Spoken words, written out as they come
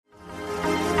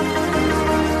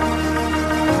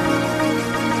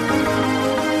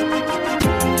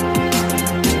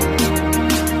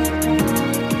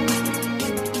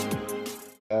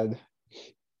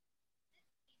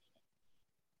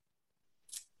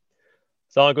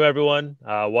Assalamu alaikum, everyone.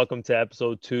 Welcome to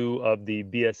episode 2 of the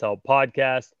BSL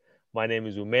podcast. My name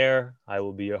is Umair. I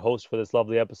will be your host for this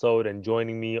lovely episode, and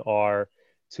joining me are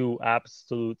two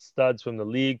absolute studs from the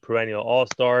league, perennial all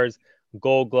stars,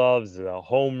 gold gloves,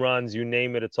 home runs, you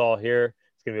name it, it's all here.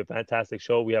 It's going to be a fantastic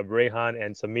show. We have Rehan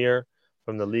and Samir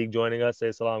from the league joining us.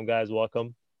 Say salam, guys.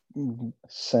 Welcome.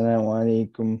 Assalamu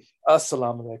alaikum.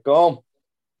 Assalamu alaikum.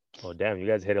 Oh, damn, you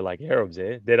guys hit it like Arabs,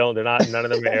 eh? They're not, none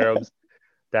of them are Arabs.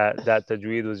 That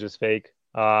tajweed was just fake.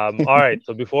 All right,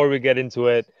 so before we get into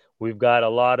it, we've got a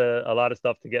lot of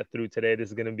stuff to get through today. This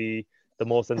is going to be the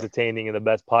most entertaining and the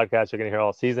best podcast you're going to hear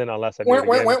all season, unless I do it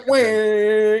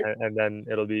again, and then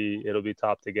it'll be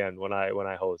topped again when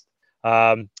I host.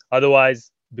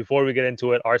 Otherwise, before we get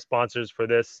into it, our sponsors for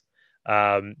this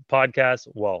podcast,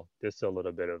 well, there's a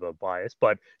little bit of a bias,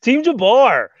 but Team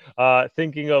Jabbar,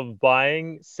 thinking of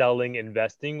buying, selling,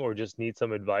 investing, or just need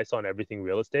some advice on everything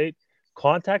real estate,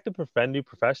 contact the friendly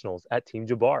professionals at Team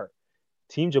Jabbar.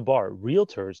 Team Jabbar,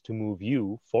 realtors to move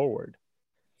you forward.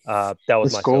 That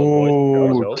was Let's my sales voice. There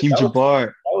we go, go. Team Jabbar.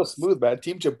 That was smooth, man.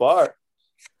 Team Jabbar.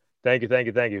 Thank you.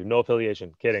 No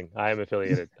affiliation. Kidding. I am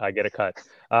affiliated. I get a cut.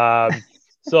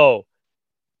 So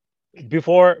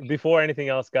before anything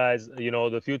else, guys,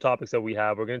 the few topics that we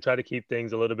have, we're going to try to keep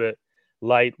things a little bit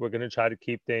light. We're going to try to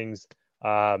keep things,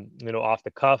 off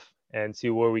the cuff and see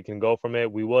where we can go from it.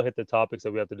 We will hit the topics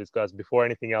that we have to discuss. Before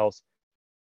anything else,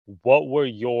 what were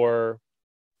your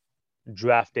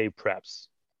draft day preps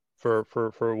for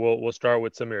we'll start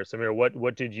with Samir. Samir,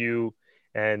 what did you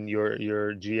and your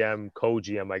GM,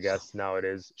 co-GM, I guess now it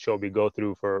is, Shobi, go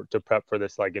through to prep for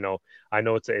this? Like, I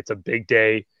know it's a big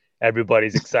day.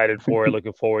 Everybody's excited for it,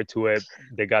 looking forward to it.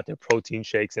 They got their protein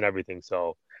shakes and everything.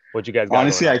 So what you guys got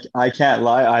Honestly, going I can't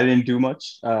lie. I didn't do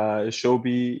much.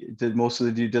 Shobi did most of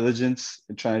the due diligence,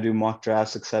 trying to do mock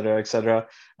drafts, et cetera, et cetera.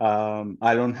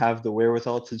 I don't have the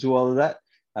wherewithal to do all of that.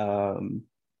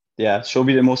 Yeah,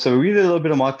 Shobi did most of it. We did a little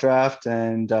bit of mock draft,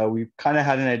 and we kind of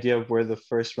had an idea of what the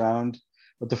first round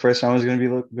was going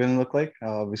to look like.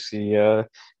 Obviously, I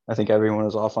think everyone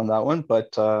was off on that one, but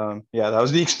yeah, that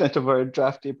was the extent of our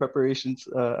draft day preparations.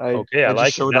 Okay, I I just like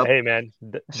it. showed up Hey, man,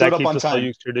 showed that up keeps on the time.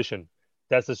 Soyuz tradition.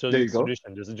 That's the There you Soyuz go.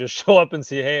 tradition. Just show up and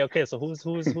see, hey, okay, so who's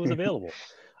available?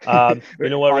 You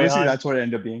know what, Honestly, Rehan? that's what it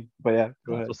ended up being. But yeah,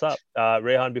 go That's ahead. what's up.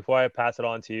 Rehan, before I pass it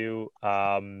on to you,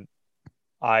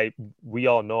 I we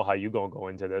all know how you gonna go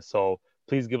into this, so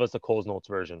please give us the Coles Notes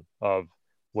version of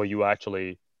what you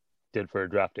actually did for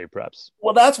draft day preps.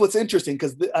 Well, that's what's interesting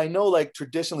because I know, like,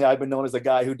 traditionally, I've been known as a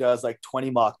guy who does like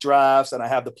 20 mock drafts, and I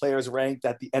have the players ranked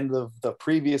at the end of the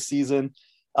previous season.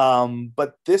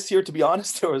 But this year, to be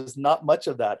honest, there was not much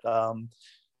of that.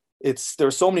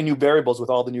 There's so many new variables with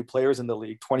all the new players in the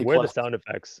league. 20 Where are the plus sound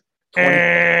effects? 20.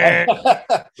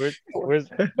 Where's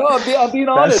No, I'm being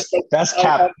honest. That's I'm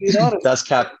cap. being honest. That's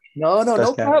cap. No, That's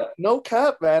no cap. cap, no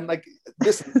cap, man. Like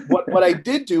this, what I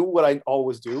did do, what I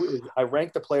always do is I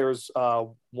rank the players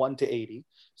 1 to 80.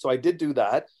 So I did do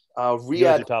that. Give us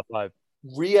your top five.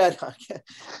 Riyadh,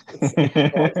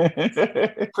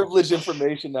 privileged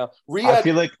information now. I Riyadh,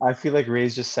 feel like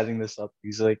Ray's just setting this up.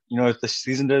 He's like, if the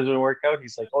season doesn't work out,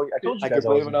 he's like, oh, I told you I guys could I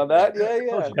was blame it on that. Yeah,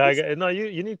 Told yeah. you. No,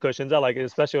 you need cushions. I like it,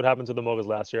 especially what happened to the Moguls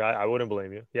last year. I wouldn't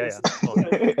blame you. Yeah. So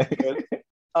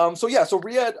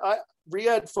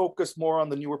Riyadh focused more on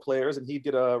the newer players, and he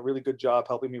did a really good job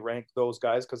helping me rank those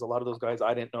guys because a lot of those guys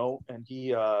I didn't know, and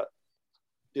he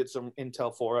did some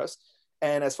intel for us.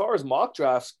 And as far as mock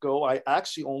drafts go, I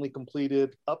actually only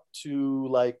completed up to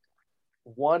like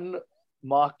one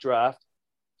mock draft,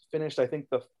 finished I think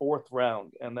the fourth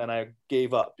round, and then I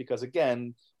gave up because,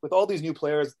 again, with all these new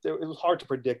players, it was hard to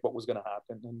predict what was going to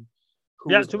happen and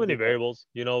who Yeah, was too going to many be there. variables.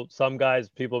 Some guys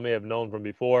people may have known from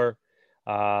before.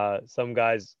 Some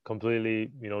guys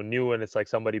completely, new, and it's like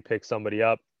somebody picks somebody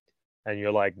up, and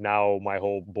you're like, now my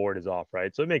whole board is off,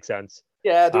 right? So it makes sense.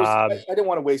 Yeah, I Um, didn't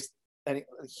want to waste any.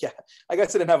 Yeah, I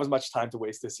guess I didn't have as much time to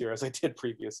waste this year as I did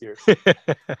previous years.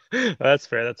 that's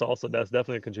fair. That's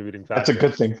definitely a contributing That's a factor.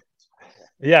 good thing.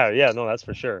 Yeah, no, that's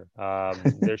for sure.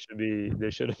 There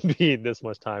shouldn't be this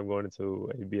much time going into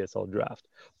a BSL draft.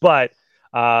 But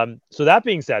so that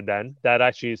being said, then that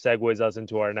actually segues us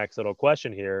into our next little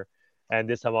question here. And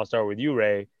this time I'll start with you,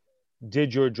 Ray.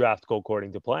 Did your draft go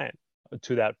according to plan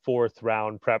to that fourth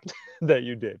round prep that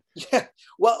you did? Yeah,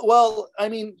 well, I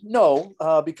mean, no,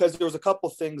 because there was a couple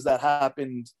of things that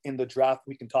happened in the draft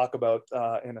we can talk about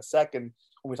in a second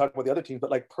when we talk about the other teams.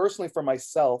 But like personally for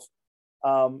myself,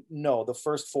 no, the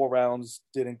first 4 rounds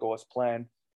didn't go as planned.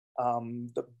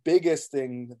 The biggest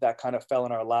thing that kind of fell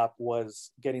in our lap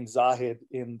was getting Zahid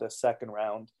in the second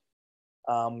round.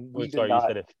 We did Sorry, you not.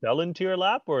 said it fell into your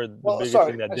lap, or the Well, biggest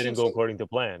sorry, thing that I didn't should go say according to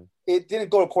plan? it didn't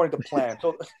go according to plan.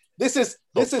 So this is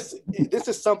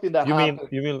something that happened.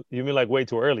 You mean like way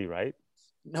too early, right?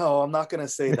 No, I'm not going to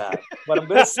say that. What I'm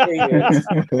going to say is,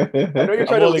 I know you're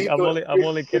trying I'm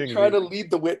only you're kidding. trying to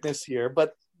lead the witness here,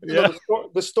 but Yeah.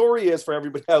 the story is, for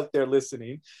everybody out there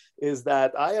listening, is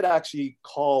that I had actually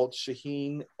called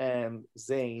Shaheen and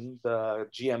Zain, the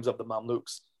GMs of the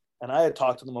Mamluks, and I had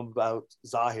talked to them about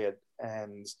Zahid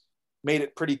and made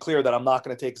it pretty clear that I'm not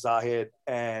going to take Zahid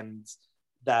and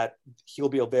that he'll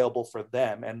be available for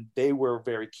them. And they were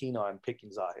very keen on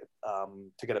picking Zahid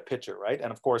to get a pitcher, right?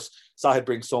 And of course, Zahid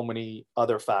brings so many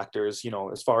other factors,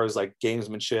 as far as like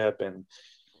gamesmanship and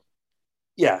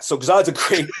yeah. So Zahid's a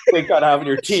great guy to have in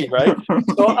your team, right?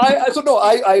 So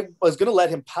I was going to let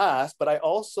him pass, but I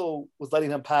also was letting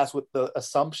him pass with the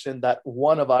assumption that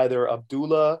one of either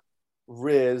Abdullah,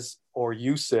 Riz, or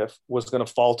Yusuf was going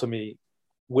to fall to me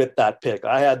with that pick.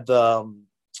 I had the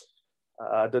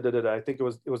I think it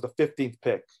was the 15th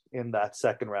pick in that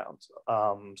second round.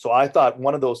 So I thought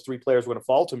one of those three players were going to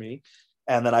fall to me,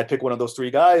 and then I'd pick one of those three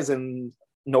guys, and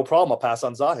no problem, I'll pass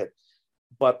on Zahid.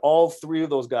 But all three of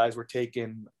those guys were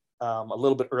taken a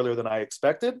little bit earlier than I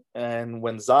expected. And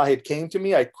when Zahid came to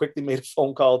me, I quickly made a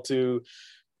phone call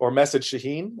or messaged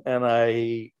Shaheen, and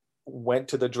I went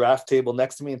to the draft table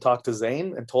next to me and talked to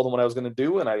Zain and told him what I was going to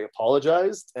do, and I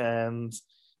apologized and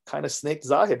kind of snaked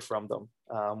Zahid from them,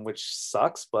 which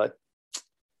sucks, but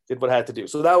did what I had to do.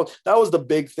 So that was the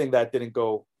big thing that didn't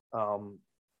go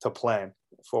to plan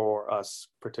for us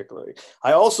particularly.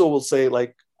 I also will say,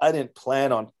 like, I didn't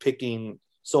plan on picking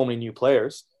so many new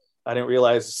players. I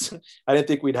didn't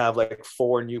think we'd have like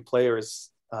 4 new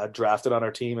players drafted on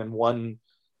our team and one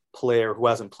player who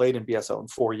hasn't played in BSL in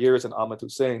 4 years, and Ahmed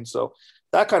Hussein. So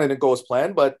that kind of didn't go as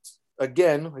planned. But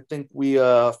again, I think we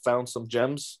found some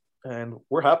gems, and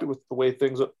we're happy with the way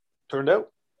things turned out.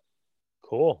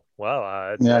 Cool.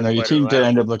 Wow. Your team did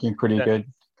end up looking pretty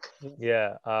good.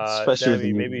 Yeah. Especially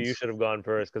Sammy, maybe you should have gone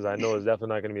first, because I know it's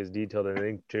definitely not going to be as detailed and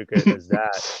intricate as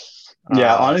that.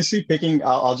 Yeah, honestly,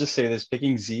 I'll just say this: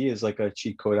 picking Z is like a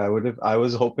cheat code. I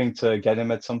was hoping to get him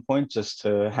at some point just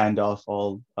to hand off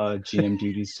all GM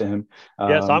duties to him.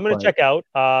 Yeah, so I'm gonna check out.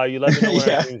 You let me know when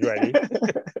our team's ready.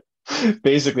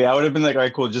 Basically, I would have been like, all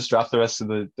right, cool, just draft the rest of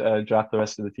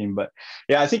the team. But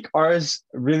yeah, I think ours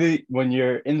really, when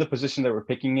you're in the position that we're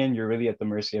picking in, you're really at the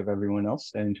mercy of everyone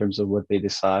else in terms of what they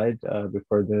decide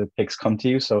before the picks come to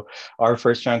you. So our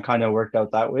first round kind of worked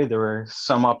out that way. There were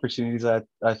some opportunities that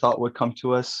I thought would come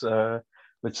to us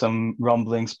with some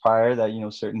rumblings prior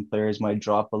that certain players might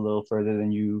drop a little further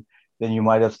than you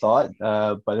might have thought.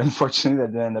 But unfortunately,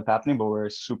 that didn't end up happening. But we're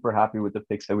super happy with the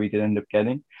picks that we did end up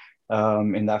getting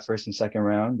in that first and second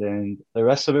round, and the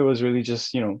rest of it was really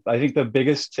just I think the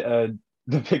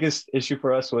biggest issue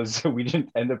for us was we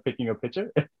didn't end up picking a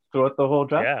pitcher throughout the whole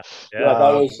draft. That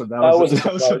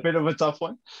was a bit of a tough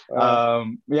one.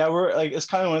 We're like, it's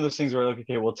kind of one of those things where, like,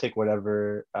 okay, we'll take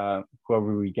whoever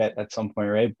we get at some point,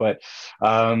 right? But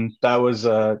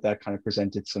that kind of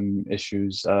presented some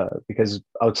issues because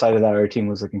outside of that, our team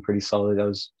was looking pretty solid. That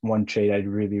was one trade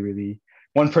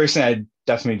one person I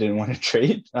definitely didn't want to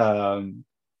trade,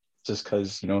 just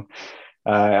because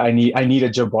I need a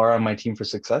Jabbar on my team for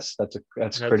success.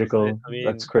 That's critical.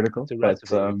 That's critical. But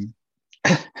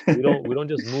we don't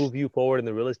just move you forward in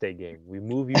the real estate game. We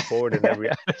move you forward in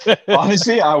every.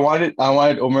 Honestly, I wanted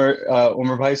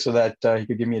Omar Bhai so that he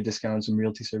could give me a discount on some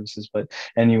realty services. But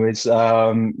anyways,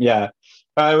 yeah.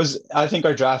 I think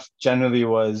our draft generally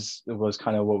was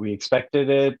kind of what we expected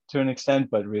it to an extent,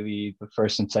 but really the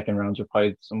first and second rounds were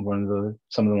probably some of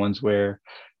the ones where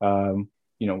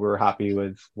we were happy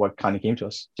with what kind of came to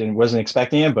us. Wasn't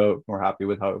expecting it, but we're happy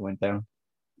with how it went down.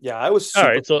 Yeah, I was all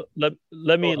right. So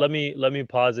let me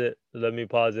posit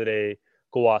a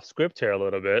go off script here a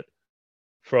little bit.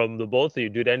 From the both of you,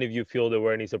 did any of you feel there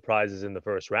were any surprises in the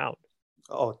first round?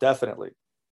 Oh, definitely.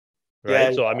 Right.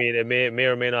 Yeah, so I mean, it may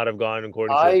or may not have gone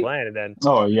according to the plan, and then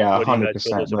what do you 100%, guys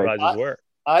feel those surprises were?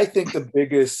 I think the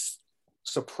biggest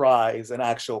surprise and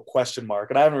actual question mark,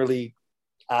 and I haven't really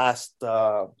asked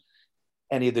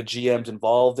any of the GMs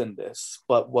involved in this,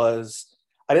 but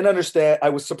I didn't understand. I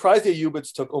was surprised the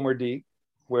Ayubits took Omar D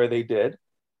where they did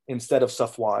instead of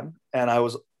Safwan, and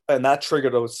that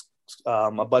triggered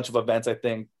a bunch of events, I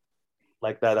think,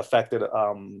 like that affected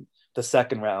the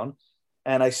second round.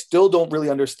 And I still don't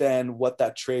really understand what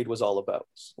that trade was all about,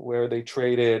 where they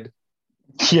traded.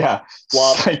 Yeah.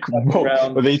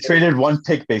 They traded one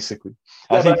pick, basically.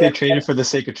 Yeah, I think they traded for the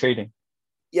sake of trading.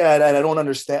 Yeah, and I don't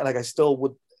understand. Like, I still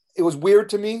would. It was weird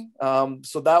to me.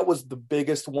 So that was the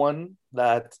biggest one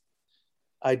that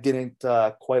I didn't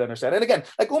quite understand. And again,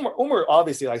 like Umar,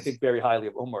 obviously, I think very highly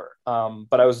of Umar.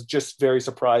 But I was just very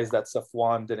surprised that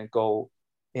Safwan didn't go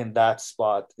in that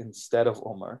spot instead of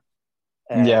Umar.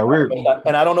 And Yeah,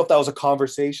 I don't know if that was a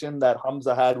conversation that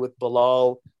Hamza had with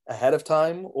Bilal ahead of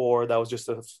time, or that was just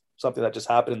something that just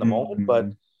happened in the moment. But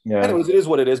anyways, it is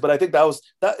what it is. But I think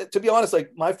that, to be honest,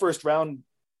 like my first round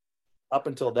up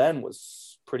until then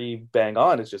was pretty bang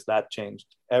on. It's just that changed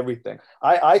everything.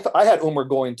 I had Umar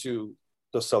going to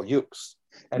the Seljuks.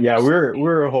 Yeah,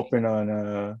 we're hoping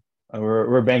on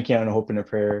we're banking on hoping a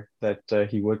prayer that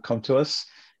he would come to us.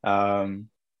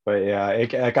 But yeah,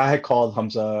 like I had called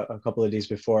Hamza a couple of days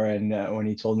before, and when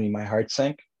he told me, my heart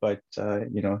sank. But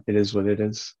it is what it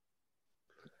is.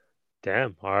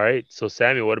 Damn. All right. So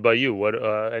Sammy, what about you? What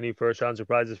any first round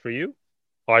surprises for you?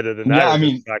 Other than that, Yeah, or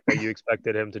the fact that you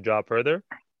expected him to drop further?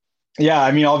 Yeah,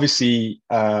 I mean, obviously,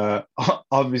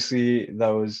 obviously that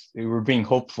was we were being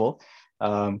hopeful,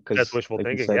 That's because wishful like you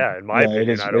thinking. said, Yeah, in my yeah, it opinion,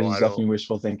 is I it don't. is definitely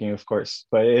wishful thinking, of course,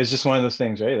 but it's just one of those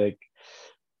things, right? Like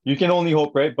you can only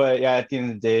hope, right? But yeah, at the end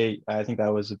of the day, I think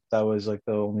that was like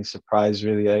the only surprise,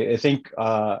 really. I think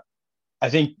a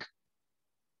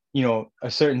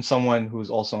certain someone who's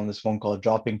also on this phone call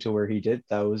dropping to where he did,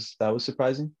 that was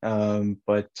surprising.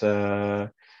 But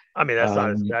I mean, that's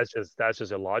not. um, That's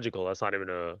just illogical. That's not even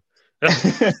a.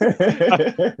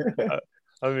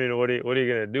 I mean, what are you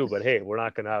gonna do? But hey, we're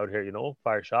not gonna out here,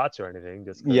 fire shots or anything.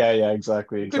 Just because. Yeah,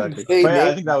 exactly, You couldn't exactly. say But yeah, I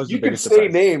names. think that was the You could biggest say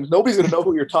surprise. names. Nobody's gonna know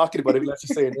who you're talking about if you let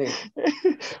you say a name.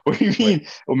 What do you Wait. mean,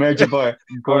 Omer Jabbar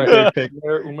All going right, third pick?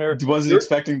 Umair, Wasn't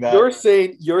expecting that. you're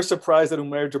saying you're surprised that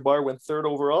Umair Jabbar went third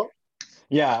overall?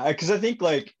 Yeah, because I think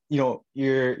like you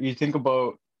think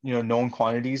about known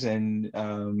quantities and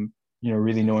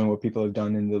really knowing what people have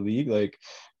done in the league. Like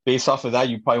based off of that,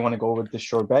 you probably want to go with the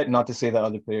sure bet. Not to say that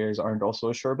other players aren't also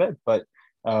a sure bet, but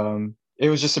it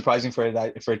was just surprising for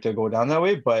it to go down that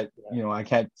way. But I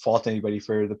can't fault anybody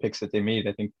for the picks that they made.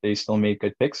 I think they still made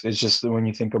good picks. It's just when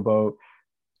you think about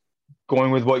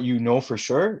going with what you know for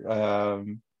sure,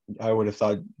 I would have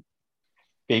thought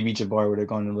Baby Jabbar would have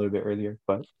gone a little bit earlier.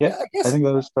 But yeah, I think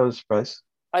that was a surprise.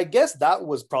 I guess that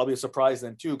was probably a surprise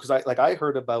then too, because I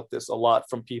heard about this a lot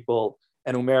from people,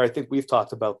 and Umair, I think we've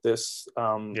talked about this.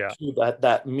 Too,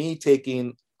 that me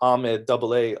taking Ahmed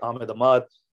Ahmad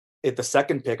at the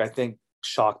second pick, I think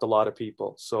shocked a lot of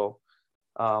people. So,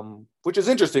 which is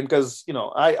interesting because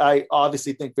I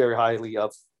obviously think very highly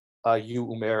of you,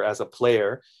 Umair, as a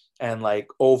player, and like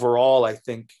overall, I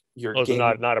think your game.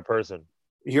 Not a person.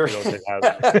 You're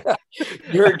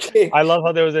I game. love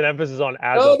how there was an emphasis on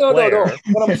as no, a player. No.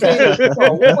 What I'm saying is,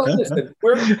 listen,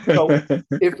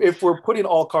 if we're putting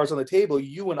all cards on the table,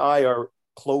 you and I are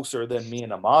closer than me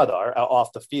and Ahmad are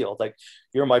off the field. Like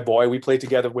you're my boy. We play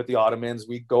together with the Ottomans.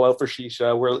 We go out for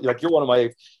shisha. We're like you're one of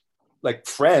my like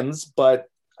friends. But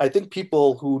I think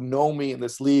people who know me in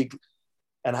this league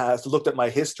and has looked at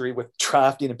my history with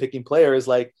drafting and picking players,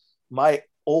 like my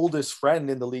oldest friend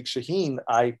in the league, Shaheen,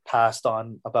 I passed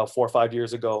on about 4 or 5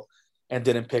 years ago and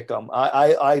didn't pick him.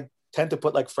 I tend to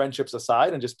put like friendships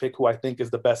aside and just pick who I think is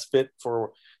the best fit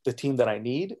for the team that I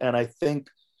need. And I think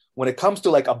when it comes to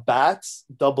like a bats,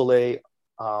 AA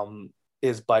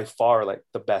is by far like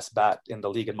the best bat in the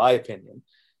league, in my opinion.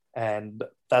 And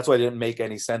that's why it didn't make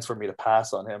any sense for me to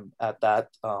pass on him at that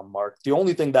mark. The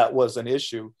only thing that was an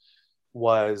issue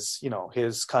was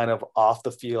his kind of off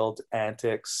the field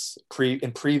antics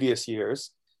in previous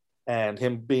years, and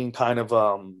him being kind of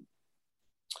a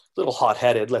little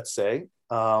hot-headed, let's say,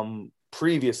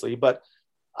 previously. But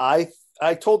I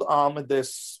told Ahmed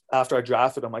this after I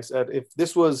drafted him. I said if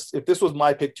this was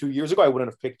my pick 2 years ago, I wouldn't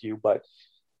have picked you, but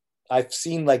I've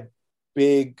seen like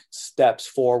big steps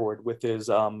forward with his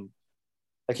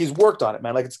like he's worked on it,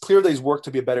 man. Like it's clear that he's worked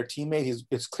to be a better teammate.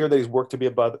 It's clear that he's worked to be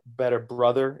a better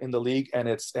brother in the league. And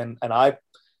I've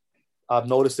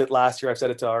noticed it last year. I've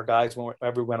said it to our guys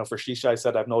whenever we went out for shisha. I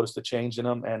said I've noticed a change in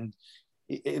him, and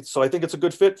so I think it's a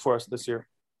good fit for us this year.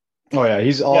 Oh yeah,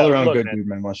 he's all around good, man. Dude,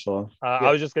 man. Mashallah. I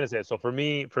was just gonna say. So for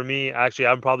me, actually,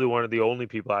 I'm probably one of the only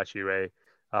people, actually, Ray.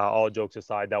 All jokes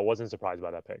aside, that wasn't surprised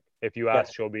by that pick. If you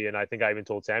asked Shobi, and I think I even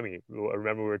told Sammy.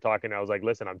 Remember we were talking. I was like,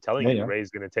 listen, I'm telling you, Ray's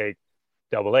gonna take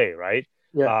AA, right?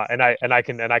 Yeah. And I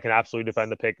can absolutely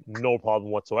defend the pick, no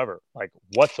problem whatsoever, like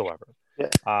whatsoever.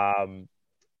 Yeah.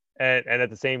 And at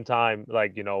the same time,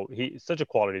 like he's such a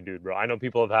quality dude, bro. I know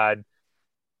people have had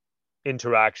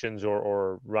interactions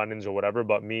or run-ins or whatever,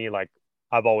 but me, like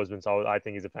I've always been solid. I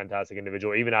think he's a fantastic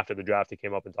individual. Even after the draft, he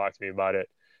came up and talked to me about it.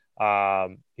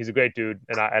 He's a great dude,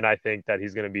 and I think that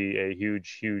he's going to be a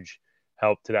huge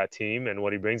help to that team and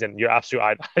what he brings. And you're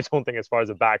absolutely, I don't think as far as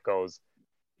the back goes,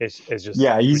 it's just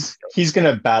Yeah, he's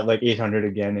gonna bat like 800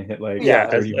 again and hit like Yeah,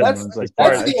 30 home that's runs like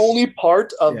that's that. the only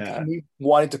part of Yeah. me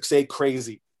wanting to say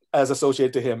crazy as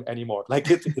associated to him anymore. Like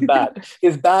his bat,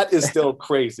 his bat is still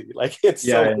crazy. Like it's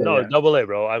Yeah, so yeah, no, yeah. it's double A,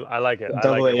 bro. I like it. I like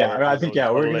Double A, it. yeah. I think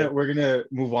Double A. we're gonna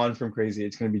move on from crazy.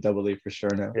 It's gonna be double A for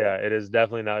sure now. Yeah, it is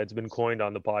definitely now. It's been coined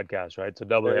on the podcast, right? So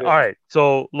double There A. it All is. right.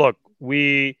 So look,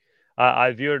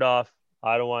 I veered off.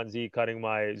 I don't want Z cutting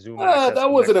my Zoom access. That for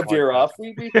wasn't a next veer podcast.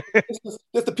 off.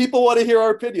 Just the people want to hear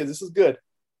our opinions. This is good.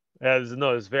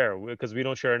 No, it's fair because we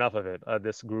don't share enough of it.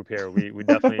 This group here, we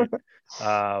definitely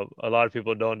a lot of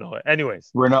people don't know it.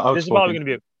 Anyways, We're not this is probably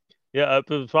outspoken. gonna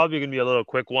be it's probably gonna be a little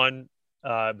quick one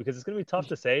because it's gonna be tough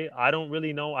to say. I don't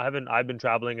really know. I've been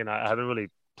traveling and I haven't really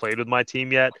played with my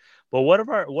team yet. But what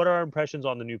are our impressions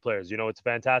on the new players? You know, it's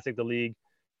fantastic. The league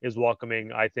is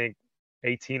welcoming, I think,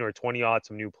 18 or 20 odd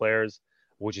some new players,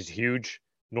 which is huge.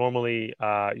 Normally,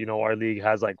 you know, our league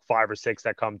has like 5 or 6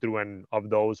 that come through, and of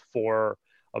those 4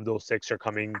 of those 6 are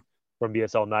coming from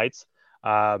BSL Knights.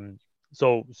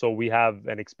 So we have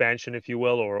an expansion, if you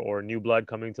will, or new blood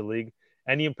coming to the league.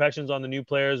 Any impressions on the new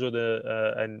players or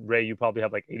and Ray, you probably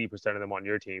have like 80% of them on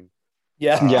your team.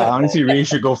 Yeah. Yeah, So honestly, Ray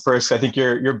should go first. I think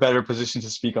you're better positioned to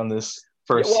speak on this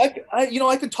Yeah, first. well,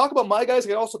 I can talk about my guys. I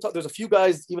can also talk. There's a few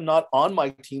guys even not on my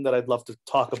team that I'd love to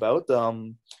talk about.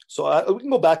 So we can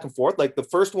go back and forth. Like the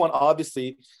first one,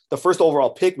 obviously, the first overall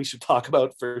pick we should talk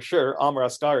about for sure, Amar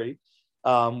Asghari.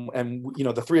 And you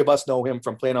know, the three of us know him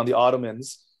from playing on the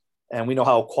Ottomans, and we know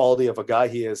how quality of a guy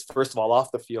he is. First of all,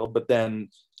 off the field, but then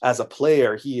as a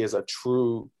player, he is a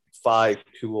true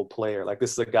 5-tool player. Like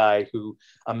this is a guy who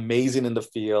amazing in the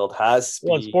field, has speed.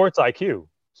 well, sports IQ.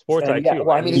 Sports And IQ.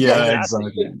 well, I mean, Yeah, he's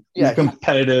exactly. yeah, He's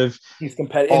competitive, he's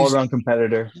competitive. all-around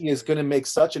competitor. He is going to make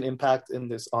such an impact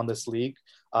on this league,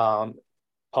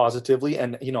 positively.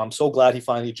 And you know, I'm so glad he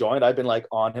finally joined. I've been like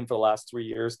on him for the last 3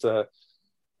 years to,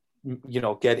 you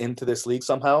know, get into this league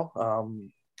somehow.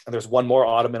 And there's one more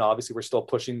Ottoman. Obviously, we're still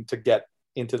pushing to get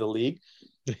into the league,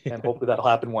 and hopefully that'll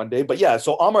happen one day. But yeah,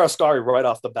 so Amar Asghari right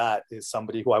off the bat is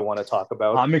somebody who I want to talk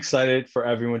about. I'm excited for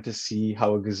everyone to see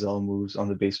how a gazelle moves on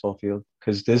the baseball field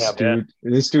because this Yeah,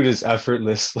 dude is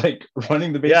effortless. Like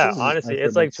running the bases. Yeah, is honestly,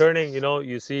 it's like turning. You know,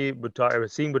 you see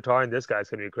Buttar, seeing Buttar and this guy's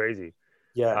gonna be crazy.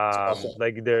 Yeah, awesome.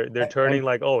 Like they're turning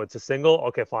like, oh, it's a single.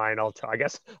 Okay, fine. I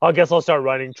guess I'll start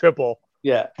running triple.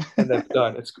 Yeah, and that's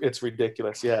done. It's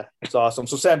ridiculous. Yeah, it's awesome.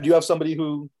 So Sam, do you have somebody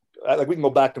who like we can go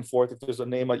back and forth if there's a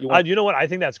name that you want? You know what? I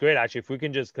think that's great actually. If we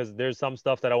can just because there's some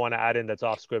stuff that I want to add in that's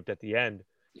off script at the end.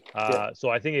 So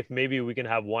I think if maybe we can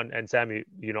have one and Sammy,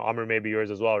 you know, Amr maybe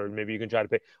yours as well, or maybe you can try to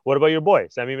pick. What about your boy,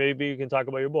 Sammy? Maybe you can talk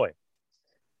about your boy.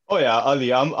 Oh yeah,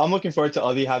 Ali. I'm looking forward to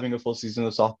Ali having a full season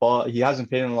of softball. He hasn't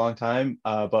played in a long time,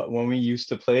 but when we used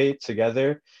to play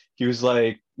together, he was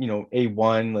like, you know,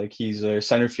 A1. Like he's a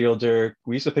center fielder.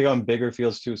 We used to play on bigger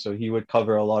fields too, so he would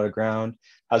cover a lot of ground.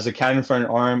 Has a cannon for an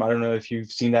arm. I don't know if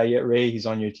you've seen that yet, Ray. He's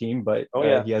on your team, but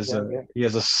he has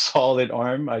a solid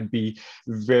arm. I'd be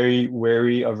very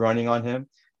wary of running on him.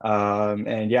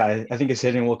 And yeah, I think his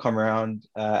hitting will come around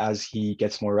as he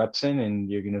gets more reps in, and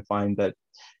you're gonna find that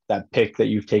pick that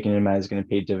you've taken him as is going to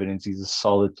pay dividends. He's a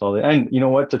solid, and you know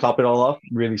what? To top it all off,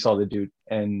 really solid dude.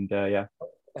 And yeah.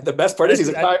 And the best part is he's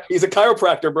a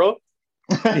chiropractor, bro.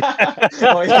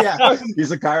 Oh yeah,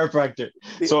 he's a chiropractor.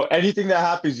 So anything that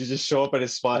happens, you just show up at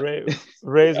his spot.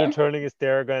 Ray's returning his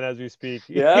Theragun as we speak.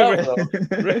 Yeah,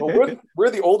 well, we're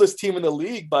the oldest team in the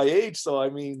league by age, so I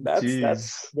mean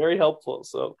that's very helpful.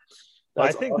 So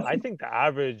I think the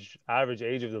average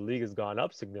age of the league has gone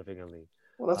up significantly.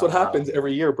 Well, that's what happens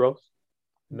every year, bro.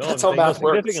 No, that's how math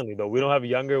works. Significantly though. We don't have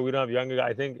younger.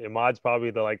 I think Imad's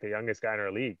probably the youngest guy in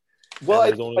our league. Well,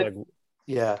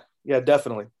 yeah,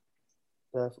 definitely.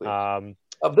 Do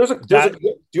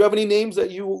you have any names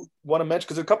that you want to mention?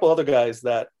 Because there's a couple other guys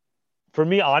that. For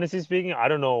me, honestly speaking, I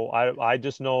don't know. I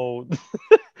just know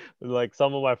like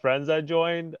some of my friends that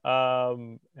joined,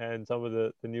 and some of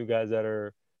the new guys that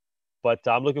are. But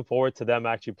I'm looking forward to them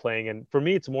actually playing. And for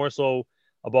me, it's more so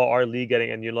about our league getting,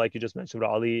 and like you just mentioned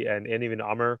about Ali and even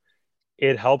Amr,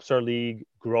 it helps our league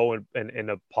grow in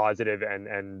a positive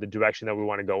and the direction that we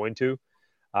want to go into.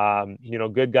 You know,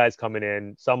 good guys coming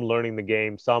in, some learning the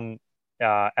game, some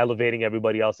elevating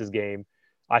everybody else's game.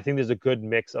 I think there's a good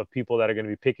mix of people that are going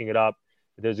to be picking it up.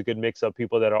 There's a good mix of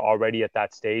people that are already at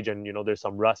that stage, and you know, there's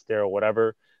some rust there or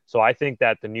whatever. So I think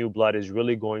that the new blood is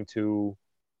really going to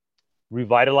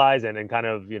revitalize and kind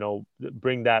of, you know,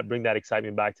 bring that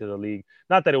excitement back to the league.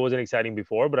 Not that it wasn't exciting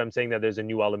before, but I'm saying that there's a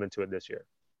new element to it this year.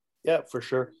 Yeah, for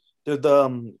sure. There's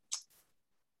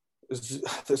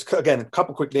again a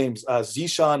couple quick names.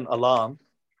 Zishan Alam,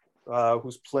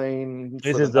 who's playing.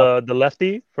 This is the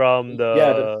lefty from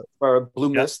the for Blue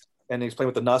Mist, and he's playing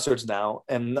with the Nasrids now.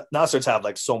 And Nasrids have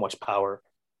like so much power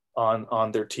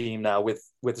on their team now with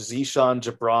Zishan,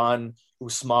 Jabran,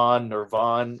 Usman,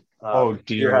 Nirvan. Oh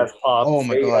dear! Has Pop, oh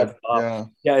my Faye god!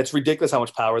 Yeah, it's ridiculous how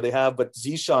much power they have. But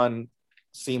Zishan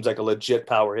seems like a legit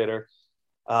power hitter.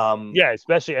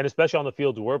 Especially on the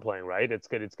fields we're playing, right? It's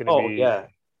good. It's gonna be.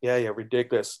 Yeah,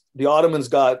 ridiculous. The Ottomans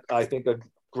got, I think, a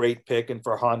great pick in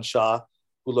Farhan Shah,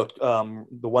 who looked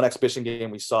the one exhibition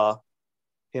game we saw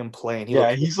him playing.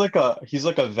 He's like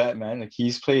a vet, man. Like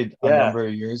he's played a number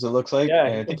of years, it looks like.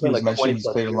 And I think he was mentioning he's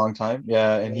played a long time.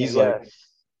 Yeah, and he's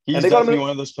definitely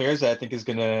one of those players that I think is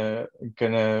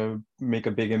gonna make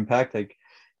a big impact. Like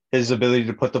his ability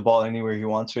to put the ball anywhere he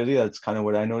wants, really. That's kind of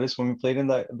what I noticed when we played in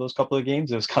those couple of games.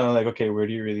 It was kind of like, okay, where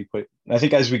do you really put? I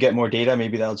think as we get more data,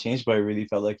 maybe that'll change. But I really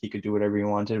felt like he could do whatever he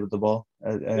wanted with the ball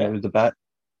and with the bat.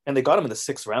 And they got him in the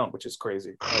 6th round, which is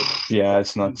crazy.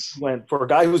 It's nuts. For a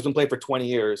guy who's been playing for 20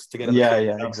 years to get him.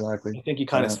 Exactly. I think he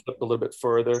kind of slipped a little bit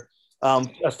further.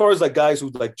 As far as like guys who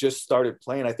like just started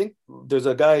playing, I think there's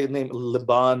a guy named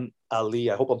Liban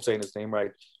Ali. I hope I'm saying his name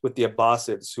right, with the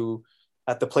Abbasids, who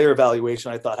at the player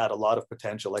evaluation I thought had a lot of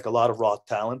potential, like a lot of raw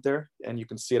talent there, and you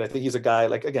can see it. I think he's a guy,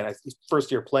 like, again, he's first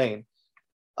year playing,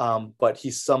 but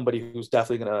he's somebody who's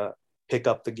definitely gonna pick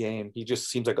up the game. He just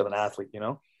seems like an athlete,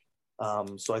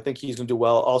 so I think he's gonna do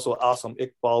well. Also, awesome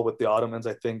Iqbal with the Ottomans,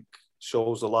 I think,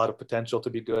 shows a lot of potential to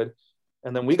be good.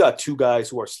 And then we got 2 guys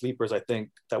who are sleepers, I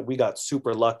think, that we got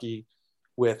super lucky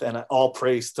with, and all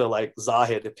praise to like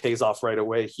Zahid. It pays off right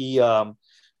away. He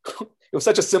it was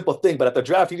such a simple thing, but at the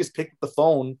draft, he just picked up the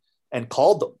phone and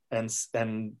called them and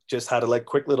just had a like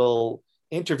quick little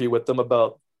interview with them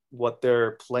about what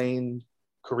their playing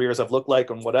careers have looked like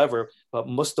and whatever. But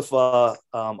Mustafa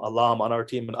Alam on our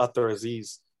team and Athar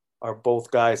Aziz are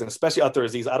both guys, and especially Athar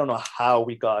Aziz. I don't know how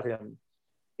we got him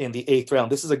in the 8th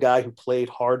round. This is a guy who played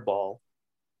hardball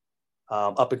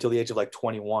up until the age of like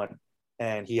 21,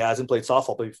 and he hasn't played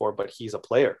softball before, but he's a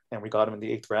player, and we got him in the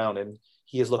 8th round, and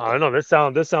he is looking. I don't know. This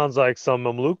sounds like some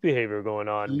Mamluk behavior going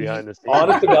on behind the scenes.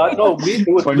 Honest to God, no. It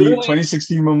was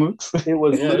 2016 Mamluks. It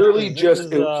was literally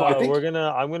just. So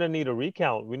I'm gonna need a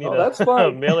recount. We need that's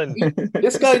fine. Mail in.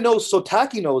 This guy knows. So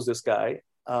Taki knows this guy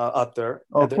up there.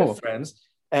 Oh, and they're friends.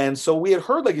 And so we had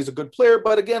heard like he's a good player,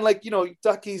 but again, like,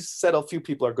 Ducky's said a few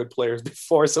people are good players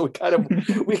before, so we kind of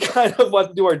want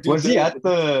to do our due diligence.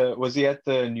 Was he at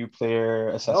the new player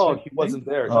assessment? No, he wasn't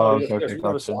there. Okay,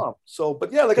 never saw him. So,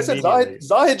 but yeah, like I said,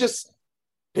 Zahid just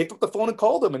picked up the phone and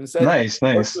called him and said, "Nice,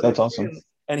 that's awesome."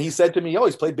 And he said to me, "Oh,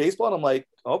 he's played baseball." And I'm like,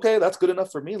 "Okay, that's good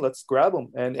enough for me. Let's grab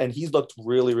him." And he's looked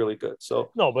really, really good. So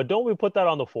no, but don't we put that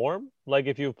on the form? Like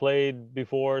if you've played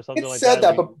before, something like that. It said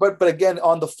that, but again,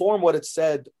 on the form, what it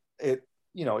said, it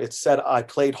said I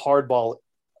played hardball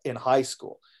in high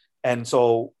school, and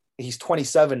so he's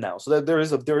 27 now. So there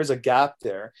is a gap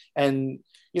there. And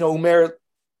Umair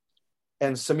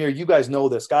and Samir, you guys know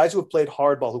this. Guys who have played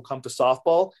hardball who come to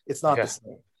softball, it's not the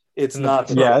same. It's not.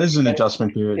 This is an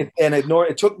adjustment period.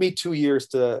 It took me 2 years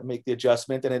to make the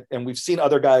adjustment, and we've seen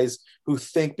other guys who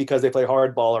think because they play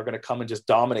hardball are going to come and just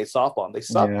dominate softball, and they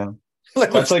suck. Yeah,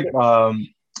 that's like well,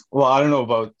 I don't know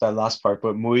about that last part,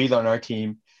 but Mueed on our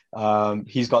team,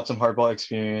 he's got some hardball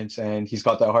experience and he's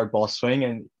got that hardball swing,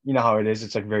 and you know how it is,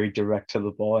 it's like very direct to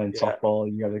the ball, and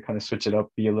softball you got to kind of switch it up,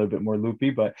 be a little bit more loopy.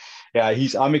 But yeah,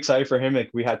 I'm excited for him. Like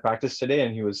we had practice today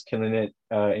and he was killing it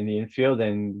in the infield,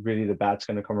 and really the bat's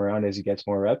going to come around as he gets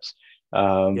more reps.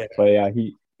 But yeah,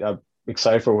 I'm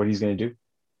excited for what he's going to do.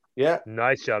 Yeah,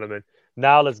 nice, gentlemen.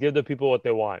 Now let's give the people what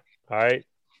they want. All right,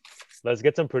 let's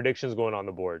get some predictions going on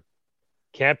the board.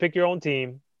 Can't pick your own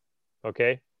team,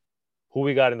 okay? Who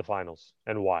we got in the finals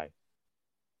and why?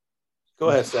 Go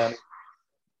ahead, Sam.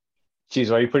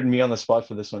 Jeez, why are you putting me on the spot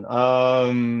for this one?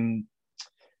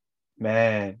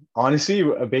 Man, honestly,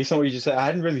 based on what you just said, I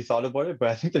hadn't really thought about it, but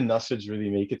I think the Nasrids really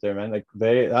make it there, man. Like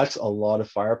that's a lot of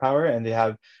firepower, and they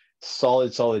have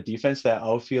solid defense. That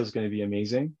outfield is going to be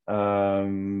amazing. Yeah,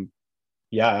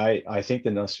 I think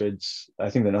the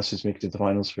Nasrids make it to the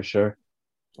finals for sure.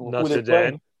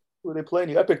 Nasrids. Who are they playing?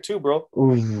 You got to pick 2, bro.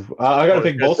 Ooh, I got to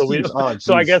pick both teams.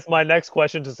 So I guess my next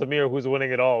question to Samir, who's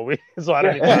winning it all? So I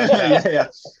don't need yeah.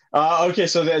 Okay,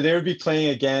 so they would be playing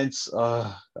against,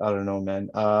 I don't know,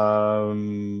 man.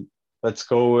 Let's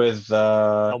go with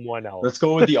someone else. Let's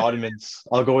go with the Ottomans.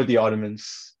 I'll go with the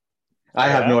Ottomans. I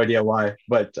have no idea why,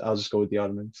 but I'll just go with the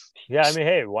Ottomans. Yeah, I mean,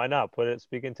 hey, why not?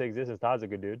 Speak into existence. Todd's a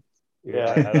good dude.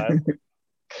 Yeah.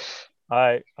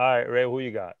 All right, Ray, who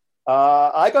you got?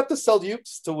 I got the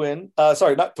Seljuks to win.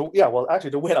 Sorry, not to. Yeah, well,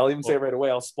 actually to win. I'll even say it right away.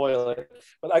 I'll spoil it.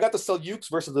 But I got the Seljuks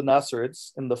versus the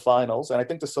Nasrids in the finals, and I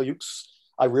think the Seljuks.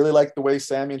 I really like the way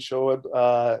Sammy and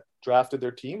Shoaib drafted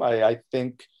their team. I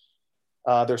think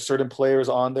there's certain players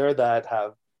on there that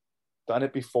have done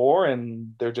it before,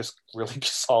 and they're just really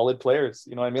solid players.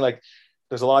 You know what I mean? Like,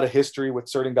 there's a lot of history with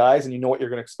certain guys, and you know what you're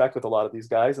going to expect with a lot of these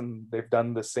guys, and they've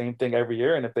done the same thing every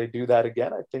year. And if they do that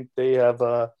again, I think they have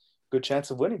a good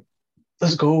chance of winning.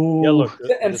 Let's go. Yeah, look,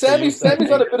 And Sammy's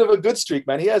on a bit of a good streak,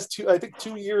 man. He has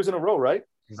 2 years in a row, right?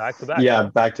 back to back. Yeah,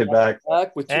 back to back.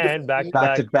 Back with two And back different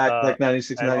Back to to back, uh, like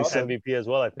 96, and 97. MVP as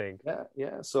well, I think. teams.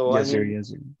 Yeah. So Yes, I sir. mean, Yes,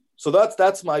 sir. so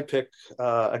that's my pick.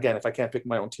 Again, if I can't pick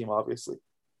my own team, obviously.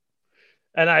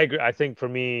 And I agree. I think for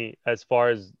me, as far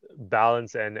as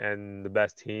balance and the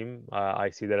best team, I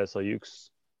see that as Soyuz.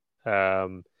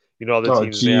 Other Oh,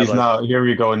 teams, they have geez. like Now, here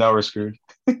we go. Now we're screwed.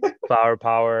 flower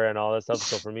power and all that stuff.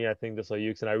 So for me, I think the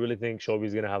Soyuz, and I really think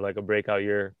Shobi's gonna have like a breakout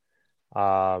year.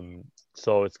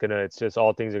 So it's just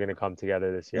all things are gonna come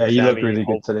together this year. Yeah, he looked Sammy, really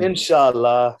good today.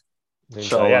 Inshallah.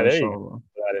 So yeah, there you go. Inshallah. Put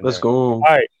that in Let's there. go. All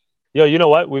right. Yo, you know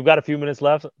what? We've got a few minutes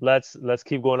left. Let's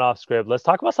keep going off script. Let's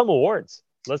talk about some awards.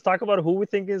 Let's talk about who we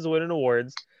think is winning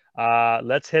awards.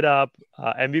 Let's hit up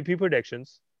MVP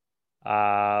predictions.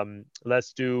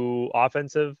 Let's do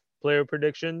offensive player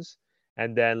predictions,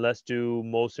 and then let's do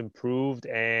most improved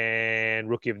and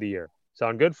rookie of the year.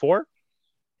 Sound good? 4?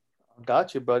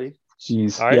 Got you, buddy.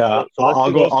 Jeez. All right, Yeah, so let's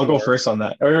do those I'll go 4. first on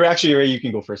that. Or actually, Ray, you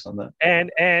can go first on that.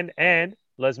 And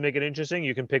let's make it interesting.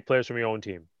 You can pick players from your own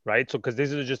team, right? So because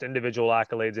these are just individual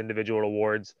accolades, individual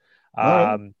awards.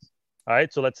 All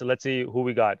right, so let's see who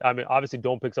we got. I mean, obviously,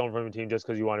 don't pick someone from your team just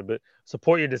because you want to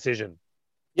support your decision.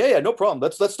 Yeah, no problem.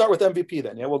 Let's start with MVP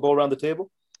then. Yeah, we'll go around the table.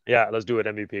 Yeah, let's do it.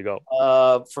 MVP, go.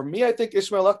 For me, I think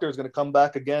Ismail Akhtar is going to come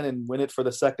back again and win it for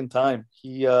the second time.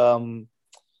 He's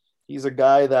a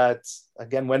guy that,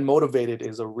 again, when motivated,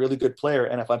 is a really good player.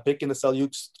 And if I'm picking the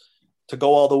Seljuks to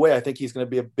go all the way, I think he's going to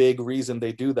be a big reason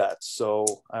they do that. So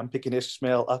I'm picking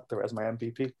Ismail Akhtar as my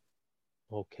MVP.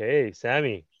 Okay,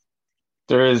 Sammy.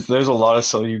 There's a lot of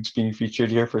Seljuks being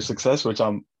featured here for success, which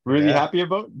I'm really happy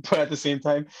about. But at the same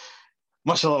time,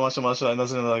 mashallah,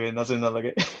 nothing like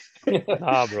it.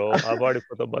 Nah, bro. I've already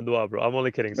put the bandua, bro. I'm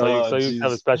only kidding. So you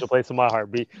have a special place in my heart.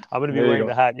 I'm going to be wearing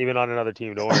the hat even on another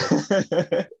team. Don't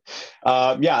worry.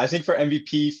 Yeah, I think for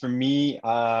MVP, for me,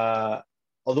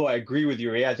 although I agree with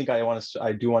you, Ray, I think I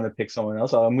do want to pick someone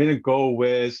else. I'm going to go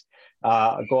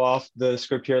go off the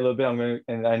script here a little bit.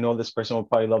 And I know this person will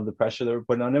probably love the pressure that we're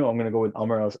putting on him. I'm going to go with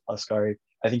Amr Askari.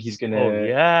 I think he's going to. Oh,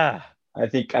 yeah. I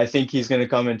think he's going to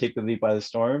come and take the lead by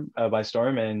storm, and by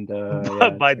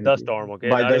the storm, okay.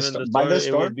 By the storm,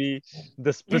 it will be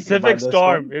the specific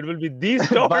storm. It will be the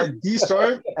storm. By the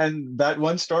storm, and that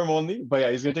one storm only. But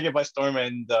yeah, he's going to take it by storm,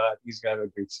 and he's going to have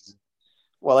a great season.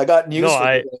 Well, I got news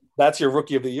for you. That's your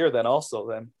rookie of the year then also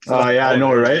then. Oh, yeah, I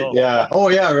know, right? Yeah. Oh,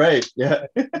 yeah, right. Yeah.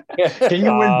 Can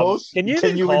you win both? Can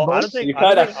you win both? I don't think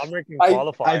Amr can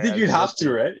qualify. I think you'd have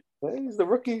to, right? He's the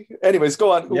rookie. Anyways,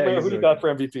 go on. Who do you got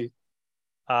for MVP?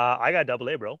 I got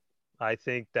AA, bro. I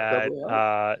think that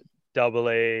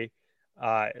AA,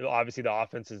 obviously the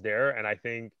offense is there, and I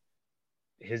think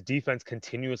his defense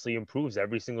continuously improves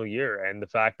every single year. And the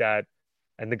fact that,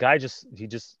 and the guy he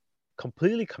just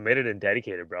completely committed and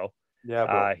dedicated, bro. Yeah,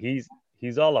 bro.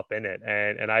 He's all up in it,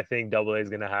 and I think AA is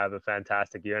gonna have a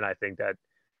fantastic year, and I think that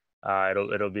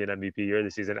it'll be an MVP year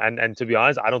this season. And to be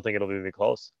honest, I don't think it'll be even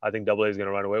close. I think AA is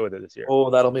gonna run away with it this year. Oh,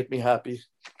 that'll make me happy.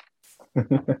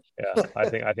 Yeah, I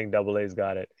think AA's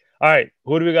got it. All right,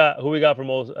 who we got for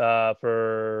most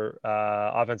for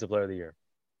offensive player of the year?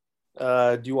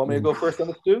 Do you want me to go first on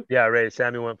this too? Yeah, Ray.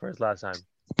 Sammy went first last time.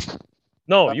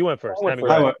 No, you went first.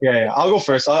 Yeah, I'll go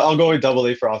first. I'll go with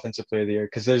AA for offensive player of the year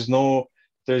because there's no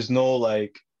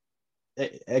like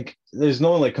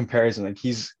comparison. Like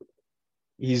he's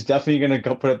definitely gonna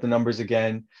go put up the numbers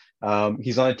again.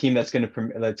 He's on a team that's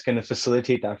gonna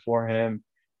facilitate that for him.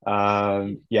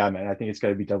 Yeah, man, I think it's got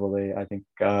to be AA. I think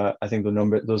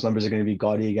those numbers are going to be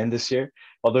gaudy again this year.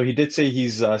 Although he did say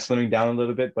he's slimming down a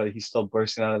little bit, but he's still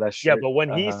bursting out of that shirt. Yeah, but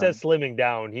when he says slimming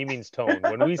down, he means tone.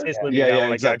 When we say slimming down,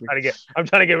 like exactly. I'm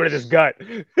trying to get rid of this gut.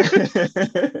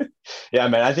 Yeah,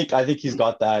 man, I think he's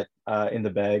got that in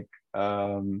the bag.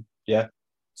 Yeah,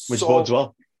 which bodes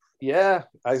well. Yeah,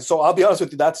 so I'll be honest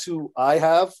with you. That's who I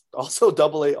have. Also,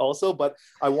 AA. Also, but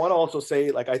I want to also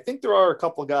say, like, I think there are a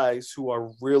couple of guys who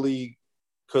are really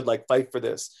could fight for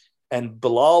this. And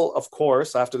Bilal, of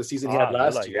course, after the season he had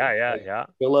last year. Yeah.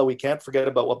 Bilal, we can't forget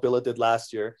about what Bilal did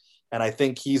last year. And I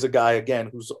think he's a guy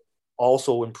again who's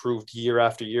also improved year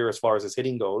after year as far as his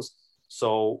hitting goes.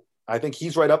 So I think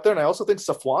he's right up there, and I also think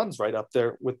Safwan's right up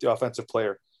there with the offensive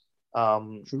player.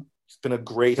 True. He's been a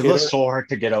great It hitter. was so hard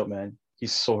to get out, man.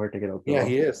 He's so hard to get out. Yeah,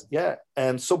 he is. Yeah,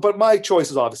 and so, but my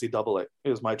choice is obviously Double A. It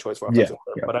was my choice for offensive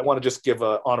player. Yeah. But I want to just give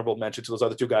an honorable mention to those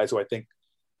other two guys who I think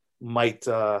might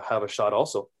have a shot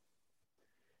also.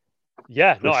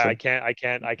 Yeah, no, sure. I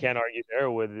can't argue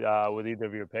there with either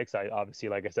of your picks. I obviously,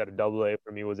 like I said, a Double A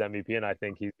for me was MVP, and I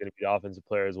think he's going to be the offensive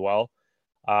player as well.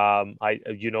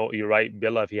 You're right,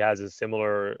 Billa. If he has a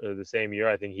similar the same year,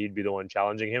 I think he'd be the one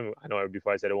challenging him. I know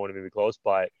before I said it won't even be close,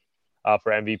 but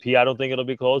for MVP, I don't think it'll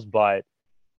be close. But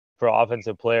for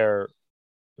offensive player,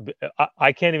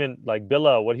 I can't even like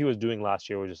Billa. What he was doing last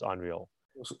year was just unreal.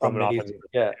 From an offensive,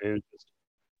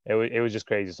 it was just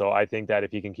crazy. So I think that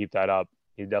if he can keep that up,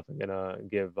 he's definitely gonna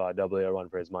give Double A a run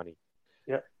for his money.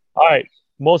 Yeah. All right,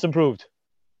 most improved.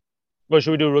 What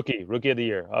should we do? Rookie of the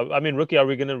year. I mean, rookie. Are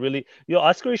we gonna really?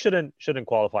 Askari shouldn't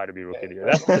qualify to be rookie of the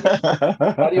year.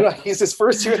 How do you know? He's his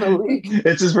first year in the league.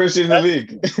 It's his first year in the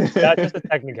league. That's just a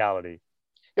technicality.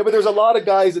 Yeah, but there's a lot of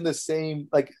guys in the same,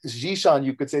 like Zishan,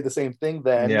 you could say the same thing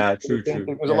then. Yeah, true.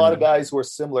 There's a lot of guys who are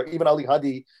similar. Even Ali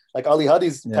Hadi, like Ali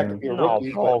Hadi's technically a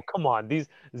rookie. Oh, come on. These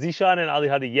Zishan and Ali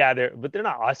Hadi, but they're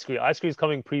not Askari. Askari's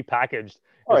coming pre-packaged.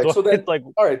 All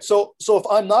right, so if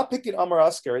I'm not picking Amar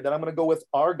Askari, then I'm going to go with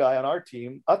our guy on our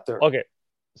team, Attar. Okay.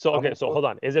 So hold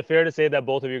on. Is it fair to say that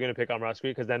both of you are going to pick Amar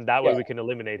Askari? Because then that way we can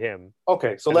eliminate him.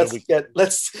 Okay, so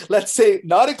let's say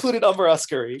not included Amar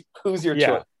Askari. Who's your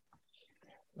choice?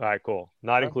 All right, cool.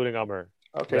 Not including Amar.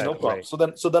 Okay, no problem.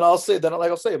 Right. So then I'll say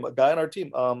a guy on our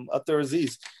team, Attar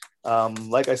Aziz.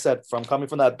 Like I said, coming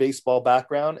from that baseball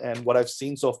background and what I've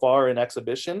seen so far in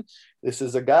exhibition, this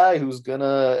is a guy who's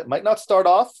might not start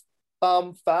off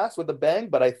fast with a bang,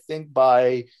 but I think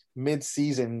by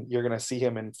mid-season you're gonna see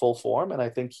him in full form, and I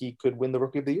think he could win the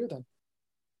Rookie of the Year then.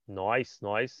 Nice.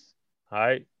 All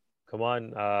right, come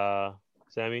on,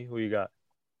 Sammy, who you got?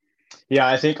 Yeah,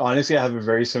 I think honestly I have a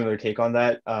very similar take on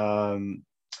that.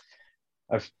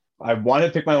 I want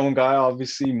to pick my own guy,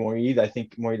 obviously, Moeed. I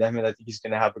think Moeed Ahmed, I think he's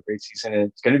going to have a great season. And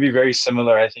it's going to be very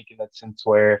similar, I think, in that sense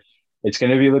where it's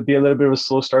going to be a little bit of a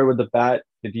slow start with the bat.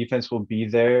 The defense will be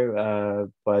there.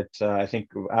 But I think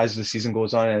as the season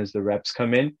goes on, as the reps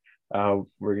come in,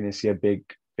 we're going to see a big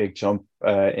jump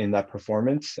in that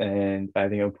performance. And I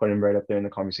think I'll put him right up there in the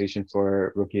conversation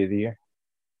for Rookie of the Year.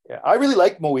 Yeah, I really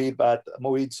like Moeed at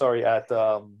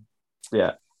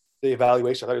the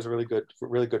evaluation. I thought he was a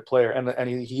really good player, and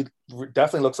he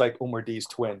definitely looks like Umar D's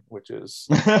twin, which is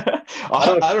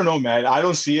I don't know, man. I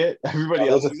don't see it. Everybody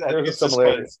else sees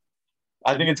it.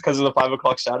 I think it's because of the 5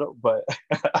 o'clock shadow, but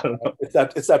I don't know.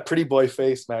 It's that pretty boy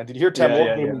face, man. Did you hear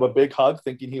Tamor give him a big hug,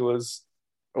 thinking he was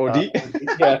OD?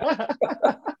 Yeah.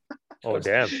 Oh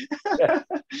damn!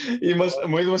 He must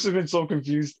have been so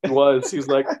confused. He was. He was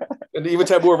like, and even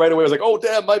Tamor right away was like, "Oh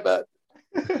damn, my bad."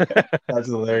 That's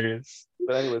hilarious.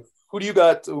 But anyways, who do you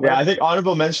got? Yeah, I think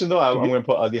honorable mention though. I'm going to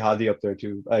put Ali Hadi up there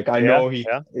too. Like I know he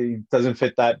doesn't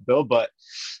fit that bill, but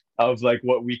of like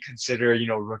what we consider,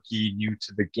 rookie new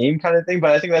to the game kind of thing.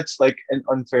 But I think that's like an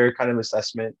unfair kind of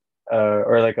assessment.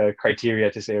 Or like a criteria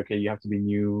to say, okay, you have to be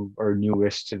new or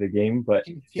newish to the game. But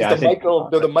they're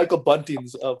the Michael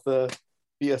Buntings of the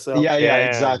BSL. Yeah,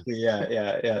 exactly.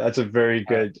 Yeah. That's a very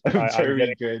good,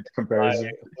 good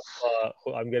comparison.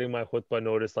 I'm getting my khutbah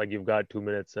notice. Like you've got 2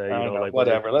 minutes. Like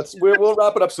whatever. We'll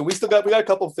wrap it up. So we got a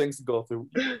couple of things to go through.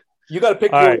 You got to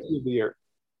pick your Rookie of the Year.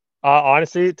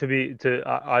 Honestly,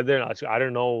 I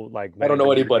don't know. Like I don't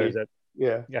know anybody. At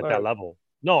that level.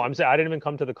 No, I'm saying I didn't even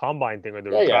come to the combine thing or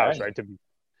the draft, right?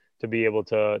 To be able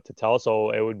to tell. So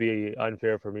it would be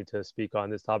unfair for me to speak on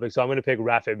this topic. So I'm going to pick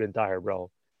Rafi bin Tahir, bro.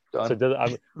 Done. So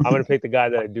I'm going to pick the guy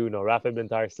that I do know, Rafi bin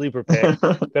Tahir, sleeper pick,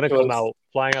 going to come out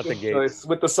flying out the gates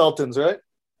with the Sultans, right?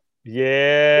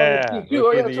 Yeah. That's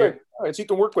right. All right, so you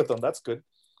can work with them. That's good.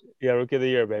 Yeah, Rookie of the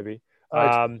Year, baby.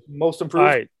 Most improved.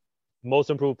 All right,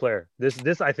 most improved player.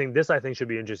 This I think should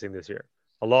be interesting this year.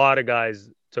 A lot of guys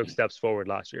took steps forward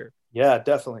last year. Yeah,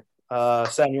 definitely.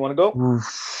 Sam, you want to go?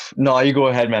 Oof. No, you go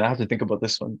ahead, man. I have to think about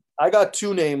this one. I got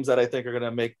 2 names that I think are going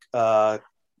to make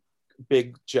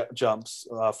big jumps.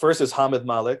 First is Hamid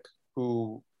Malik,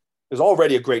 who is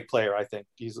already a great player. I think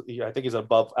he's an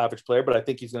above average player, but I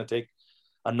think he's going to take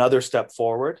another step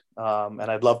forward. And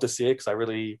I'd love to see it because I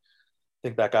really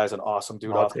think that guy's an awesome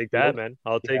dude. I'll take that, man.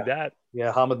 I'll take that.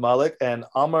 Yeah, Hamid Malik. And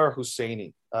Amar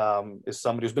Husseini is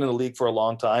somebody who's been in the league for a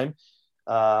long time.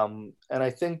 And I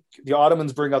think the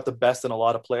Ottomans bring out the best in a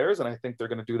lot of players, and I think they're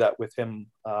going to do that with him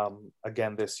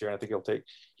again this year. And I think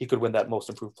he could win that most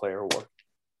improved player award.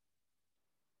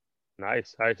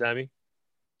 Nice. All right, Sammy.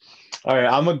 All right,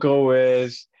 I'm gonna go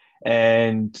with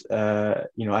And I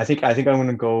think I'm going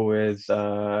to go with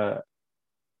Faisal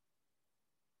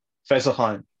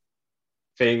Khan.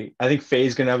 I think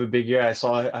Faye's going to have a big year. I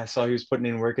saw he was putting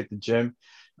in work at the gym.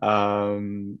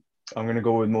 I'm going to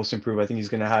go with most improved. I think he's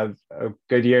going to have a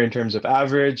good year in terms of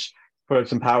average, put up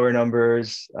some power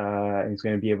numbers, and he's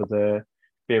going to be able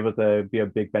to be a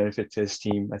big benefit to his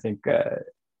team. I think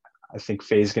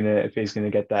Faye's gonna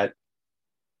get that.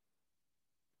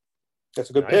 That's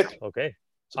a good pick. Okay,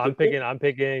 I'm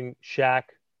picking Shaq,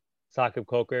 Sakib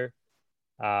Koker.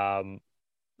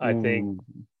 I think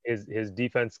his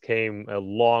defense came a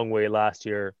long way last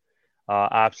year.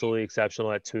 Absolutely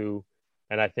exceptional at 2.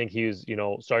 And I think he was,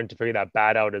 starting to figure that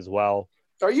bat out as well.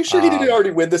 Are you sure he didn't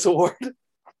already win this award?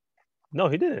 No,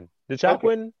 he didn't. Did Shaq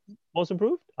win most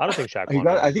improved? I don't think Shaq won.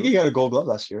 I think he got a Gold Glove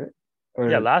last year,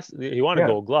 right? He won a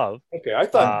Gold Glove. Okay, I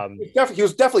thought he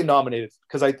was definitely nominated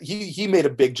because he made a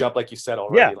big jump, like you said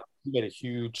already. Yeah, he made a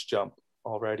huge jump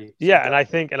already. Yeah, and I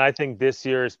think this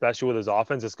year, especially with his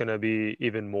offense, it's going to be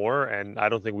even more. And I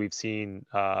don't think we've seen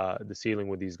the ceiling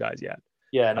with these guys yet.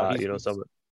 Yeah, no, he's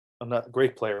a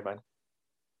great player, man.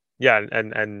 Yeah,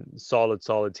 and solid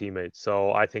teammate.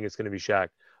 So I think it's going to be Shaq.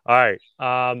 All right.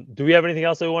 Do we have anything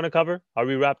else that we want to cover? Are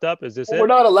we wrapped up? Is this it? We're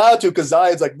not allowed to because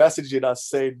Zion's like messaging us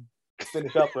saying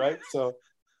finish up, right? So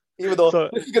even though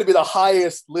this is going to be the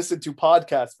highest listened to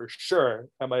podcast for sure.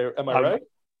 Am I right?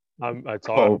 I'm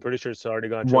pretty sure it's already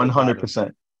gone.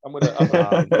 100%. I'm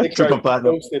gonna make sure I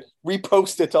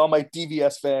repost it to all my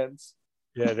DVS fans.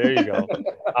 Yeah, there you go.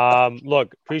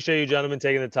 Look, appreciate you gentlemen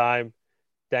taking the time.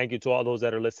 Thank you to all those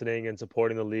that are listening and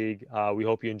supporting the league. We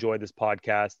hope you enjoyed this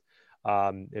podcast.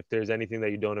 If there's anything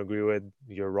that you don't agree with,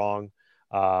 you're wrong.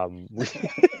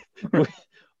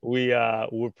 We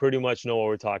pretty much know what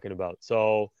we're talking about.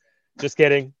 So just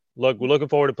kidding. Look, we're looking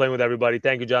forward to playing with everybody.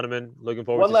 Thank you, gentlemen. Looking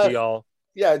forward to see y'all.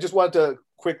 Yeah, I just wanted to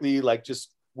quickly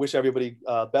just wish everybody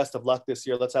best of luck this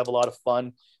year. Let's have a lot of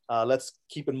fun. Let's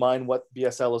keep in mind what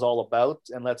BSL is all about,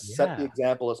 and let's set the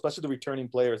example, especially the returning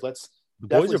players. The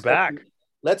boys are back.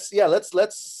 Let's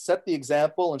set the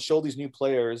example and show these new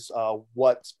players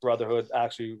what brotherhood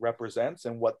actually represents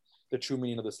and what the true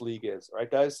meaning of this league is. All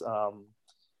right, guys.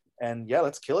 And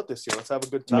let's kill it this year. Let's have a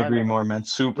good time. I agree more, man.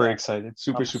 Super excited.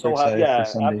 Super excited. Yeah,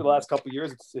 after the last couple of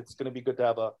years, it's going to be good to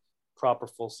have a proper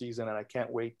full season, and I can't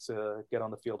wait to get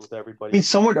on the field with everybody. I mean,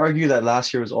 some would argue that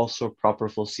last year was also a proper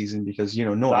full season because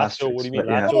no asterisks. What do you mean?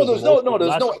 There's no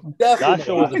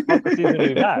definitely was the proper season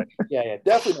we've had. Yeah,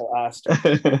 definitely no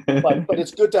asterisk. but it's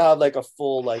good to have like a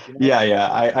full I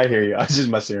hear you. I was just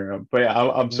messing around, but yeah,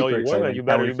 I'm super excited. You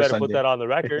better put that on the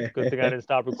record. Good thing I didn't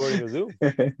stop recording the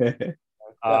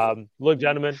Zoom. Look,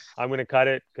 gentlemen, I'm going to cut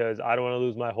it because I don't want to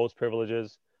lose my host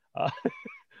privileges. All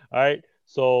right,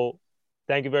 so.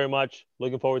 Thank you very much.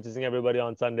 Looking forward to seeing everybody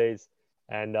on Sundays.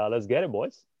 And let's get it,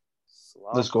 boys.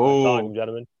 Let's go.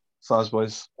 Gentlemen. Sauce,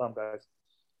 boys. Salam, guys.